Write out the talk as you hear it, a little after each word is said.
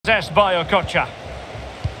Possessed by Okocha.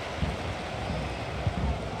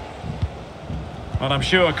 Well, I'm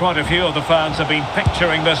sure quite a few of the fans have been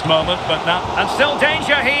picturing this moment, but now... And still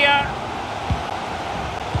danger here!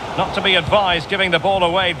 Not to be advised giving the ball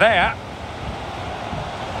away there.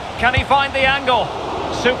 Can he find the angle?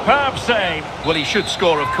 Superb save. Well, he should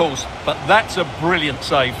score, of course, but that's a brilliant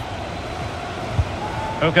save.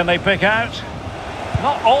 Who can they pick out?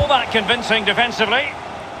 Not all that convincing defensively.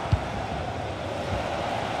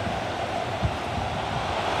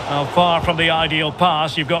 Well, far from the ideal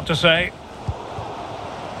pass, you've got to say.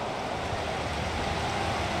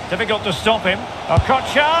 Difficult to stop him.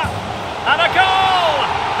 Okocha! And a goal!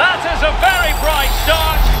 That is a very bright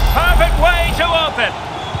start. Perfect way to open.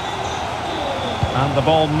 And the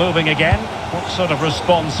ball moving again. What sort of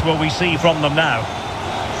response will we see from them now?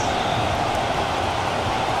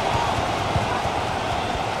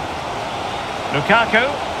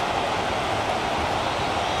 Lukaku.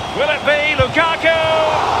 Will it be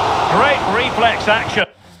Lukaku? Great reflex action.